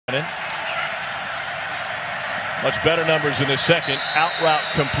Much better numbers in the second. Out route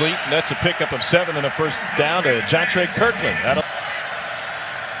complete. And that's a pickup of 7 and a first down to Jontre Kirkland.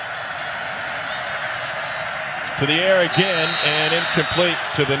 To the air again and incomplete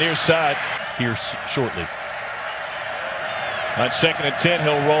to the near side. Here shortly. On 2nd and 10,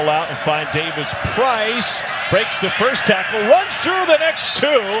 he'll roll out and find Davis Price. Breaks the first tackle, runs through the next 2,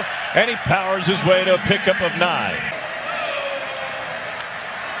 and he powers his way to a pickup of 9.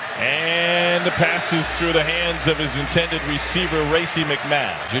 And the pass is through the hands of his intended receiver, Racey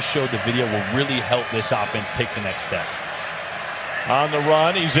McMahon. Just showed the video will really help this offense take the next step. On the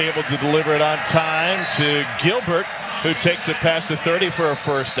run, he's able to deliver it on time to Gilbert, who takes it past the 30 for a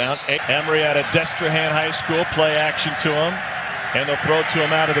first down. Emory out of Destrehan High School, play action to him, and they'll throw it to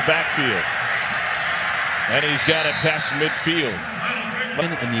him out of the backfield. And he's got it past midfield.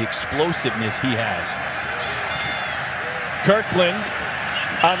 And the explosiveness he has. Kirkland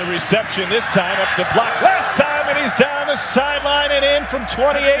on the reception this time, up the block last time, and he's down the sideline and in from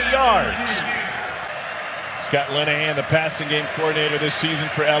 28 yards. Scott Linehan, the passing game coordinator this season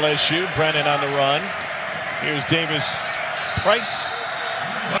for LSU. Brennan on the run. Here's Davis Price.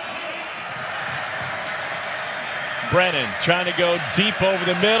 Brennan trying to go deep over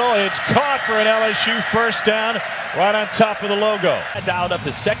the middle. It's caught for an LSU first down right on top of the logo. Dialed up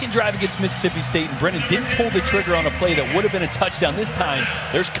the second drive against Mississippi State, and Brennan didn't pull the trigger on a play that would have been a touchdown. This time,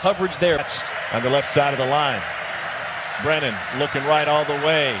 there's coverage there. On the left side of the line. Brennan looking right all the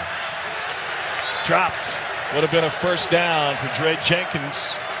way. Dropped. Would have been a first down for Dre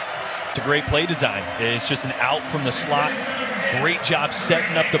Jenkins. It's a great play design. It's just an out from the slot. Great job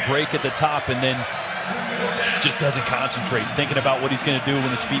setting up the break at the top, and then just doesn't concentrate, thinking about what he's going to do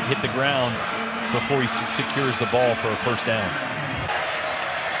when his feet hit the ground before he secures the ball for a first down.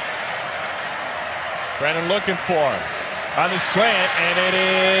 Brennan looking for him on the slant, and it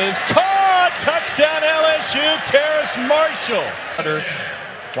is caught. Touchdown LSU, Terrace Marshall.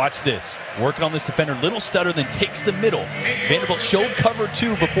 Watch this. Working on this defender. Little stutter, then takes the middle. Vanderbilt showed cover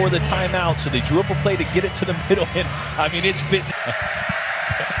 2 before the timeout, so they drew up a play to get it to the middle. And I mean, it's fitting.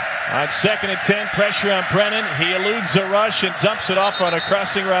 On 2nd and 10, pressure on Brennan. He eludes a rush and dumps it off on a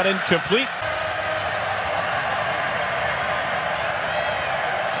crossing route incomplete.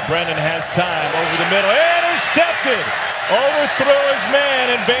 Brennan has time over the middle. Intercepted. Overthrew his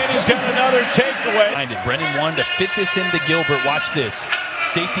man, and Vandy's got another takeaway. Brennan wanted to fit this into Gilbert. Watch this.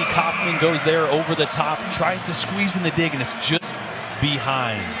 Safety Kaufman goes there over the top, tries to squeeze in the dig, and it's just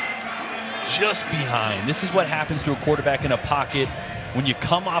behind. Just behind. This is what happens to a quarterback in a pocket. When you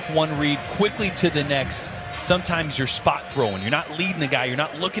come off one read quickly to the next, sometimes you're spot throwing. You're not leading the guy. You're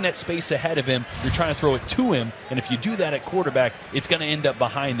not looking at space ahead of him. You're trying to throw it to him, and if you do that at quarterback, it's going to end up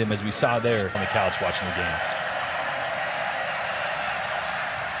behind him, as we saw there on the couch watching the game.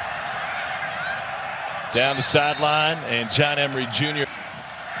 Down the sideline, and John Emery Jr.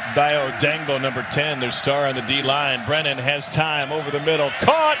 Bio Dangbo, number 10, their star on the D-line. Brennan has time over the middle.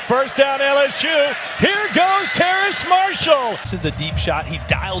 Caught, first down LSU. Here goes Terrace Marshall. This is a deep shot. He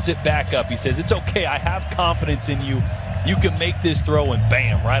dials it back up. He says, it's okay, I have confidence in you. You can make this throw, and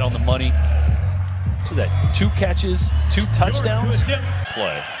bam, right on the money. What is that, 2 catches, 2 touchdowns?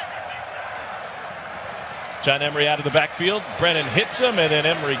 Play. John Emery out of the backfield. Brennan hits him, and then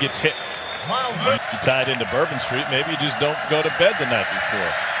Emery gets hit. You tied into Bourbon Street, maybe you just don't go to bed the night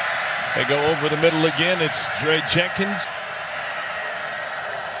before. They go over the middle again. It's Dre Jenkins.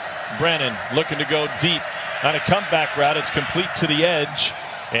 Brennan looking to go deep on a comeback route. It's complete to the edge,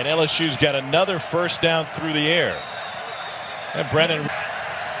 and LSU's got another first down through the air. And Brennan,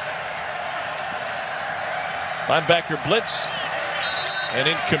 linebacker blitz, and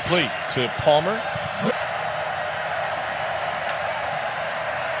incomplete to Palmer.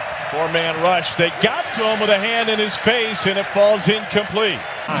 4-man rush. They got to him with a hand in his face, and it falls incomplete.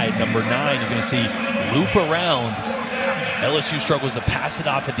 Number 9, you're going to see loop around. LSU struggles to pass it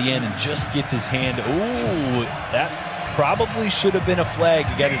off at the end and just gets his hand. Ooh, that probably should have been a flag.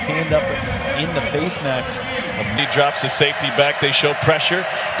 He got his hand up in the face mask. He drops his safety back. They show pressure.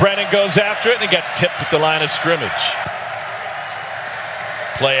 Brennan goes after it, and he got tipped at the line of scrimmage.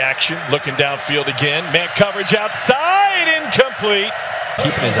 Play action, looking downfield again. Man coverage outside, incomplete.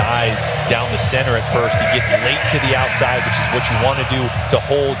 Keeping his eyes down the center at first. He gets late to the outside, which is what you want to do to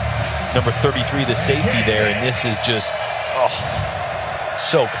hold number 33, the safety there. And this is just, oh,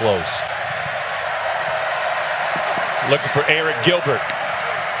 so close. Looking for Eric Gilbert.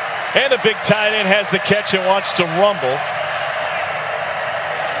 And a big tight end has the catch and wants to rumble.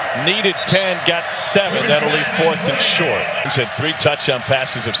 Needed 10, got 7. That'll leave 4th and short. He's had 3 touchdown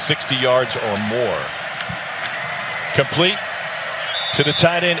passes of 60 yards or more. Complete. To the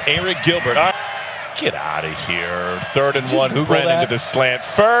tight end, Eric Gilbert. Get out of here. 3rd and 1. Google Brennan that? to the slant.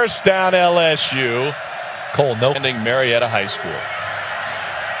 First down, LSU. Cole, no. Ending Marietta High School.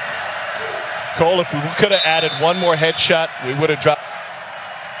 Cole, if we could have added one more headshot, we would have dropped.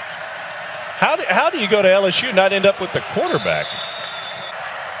 How do you go to LSU and not end up with the quarterback?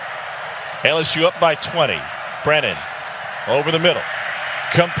 LSU up by 20. Brennan over the middle.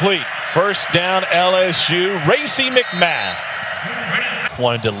 Complete. First down, LSU. Racy McMath.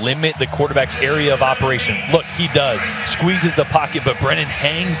 Wanted to limit the quarterback's area of operation. Look, he does. Squeezes the pocket, but Brennan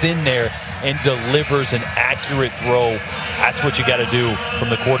hangs in there and delivers an accurate throw. That's what you got to do from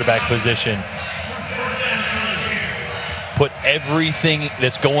the quarterback position. Put everything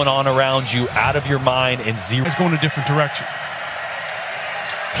that's going on around you out of your mind and zero. It's going a different direction.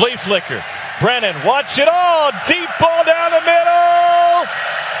 Flea flicker. Brennan, watch it all. Deep ball down the middle.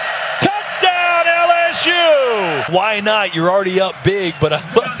 Touchdown, LSU. Why not? You're already up big, but I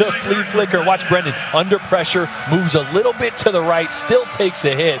love the flea flicker. Watch Brennan under pressure, moves a little bit to the right, still takes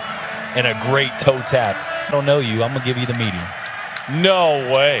a hit, and a great toe tap. I don't know you. I'm going to give you the medium.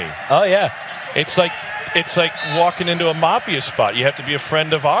 No way. Oh, yeah. It's like walking into a mafia spot. You have to be a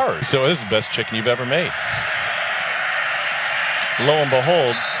friend of ours. So this is the best chicken you've ever made. Lo and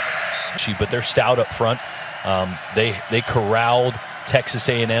behold. But they're stout up front. They corralled Texas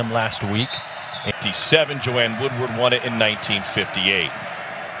A&M last week. 57. Joanne Woodward won it in 1958.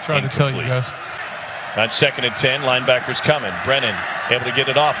 Trying to tell you guys. On 2nd and 10, linebackers coming. Brennan able to get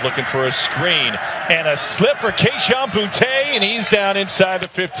it off, looking for a screen. And a slip for Keyshawn Boutte, and he's down inside the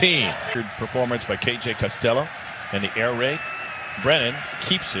 15. Good performance by KJ Costello and the air raid. Brennan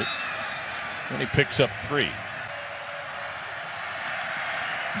keeps it, and he picks up 3.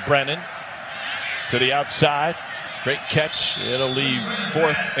 Brennan to the outside. Great catch. It'll leave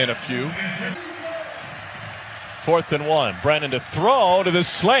 4th and a few. 4th and 1. Brennan to throw to the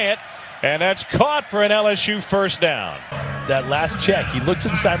slant. And that's caught for an LSU first down. That last check, he looked to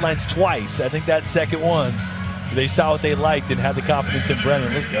the sidelines twice. I think that second one, they saw what they liked and had the confidence in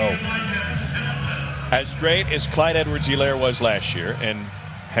Brennan. Let's go. As great as Clyde Edwards-Helaire was last year and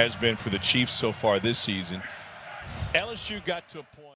has been for the Chiefs so far this season, LSU got to a point.